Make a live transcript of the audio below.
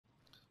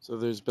So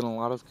there's been a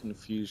lot of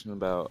confusion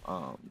about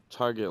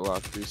target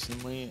lock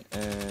recently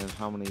and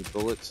how many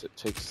bullets it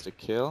takes to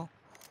kill.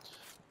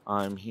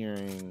 I'm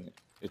hearing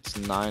it's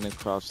 9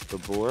 across the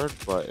board,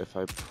 but if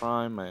I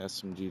prime my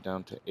SMG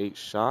down to 8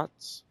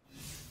 shots,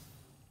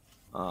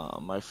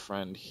 my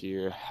friend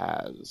here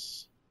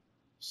has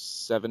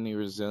 70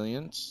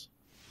 resilience,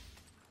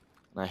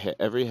 and I hit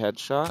every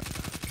headshot.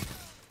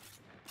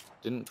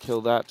 Didn't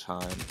kill that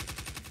time,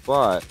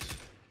 but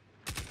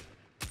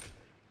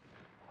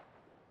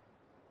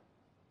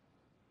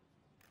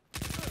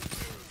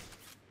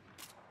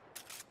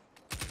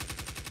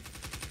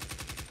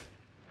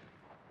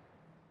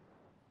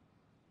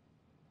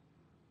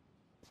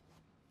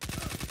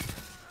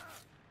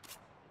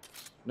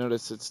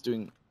notice it's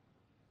doing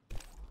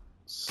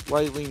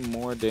slightly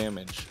more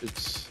damage.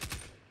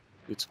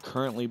 It's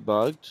currently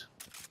bugged.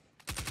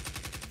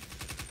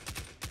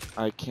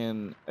 I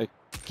can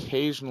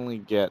occasionally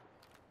get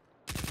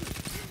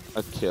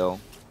a kill,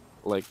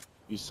 like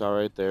you saw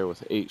right there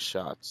with 8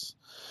 shots.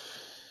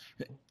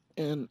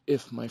 And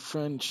if my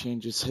friend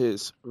changes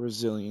his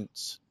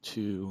resilience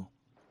to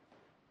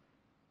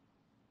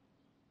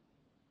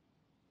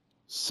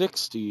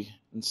 60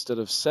 instead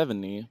of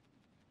 70,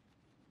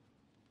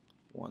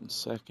 1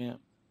 second.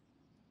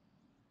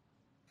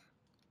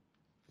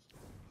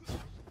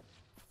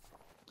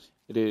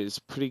 It is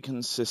pretty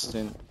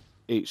consistent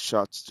 8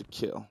 shots to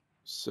kill.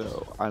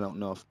 So I don't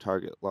know if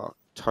target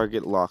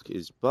lock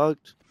is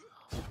bugged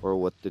or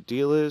what the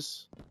deal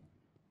is,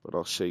 but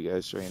I'll show you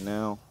guys right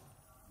now.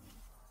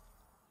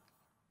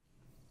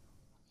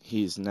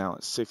 He's now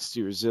at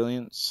 60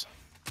 resilience.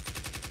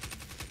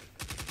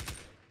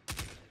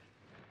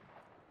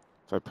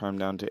 If I prime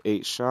down to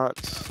 8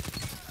 shots,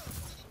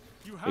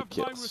 it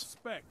kills.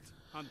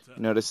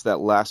 Notice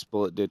that last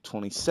bullet did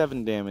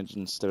 27 damage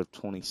instead of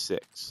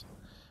 26.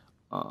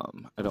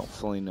 I don't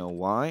fully know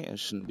why. I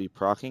shouldn't be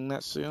proccing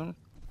that soon.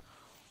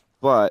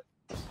 But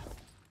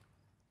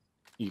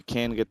you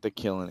can get the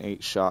kill in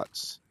 8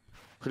 shots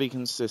pretty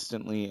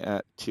consistently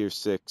at tier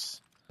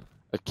 6,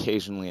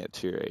 occasionally at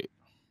tier 8.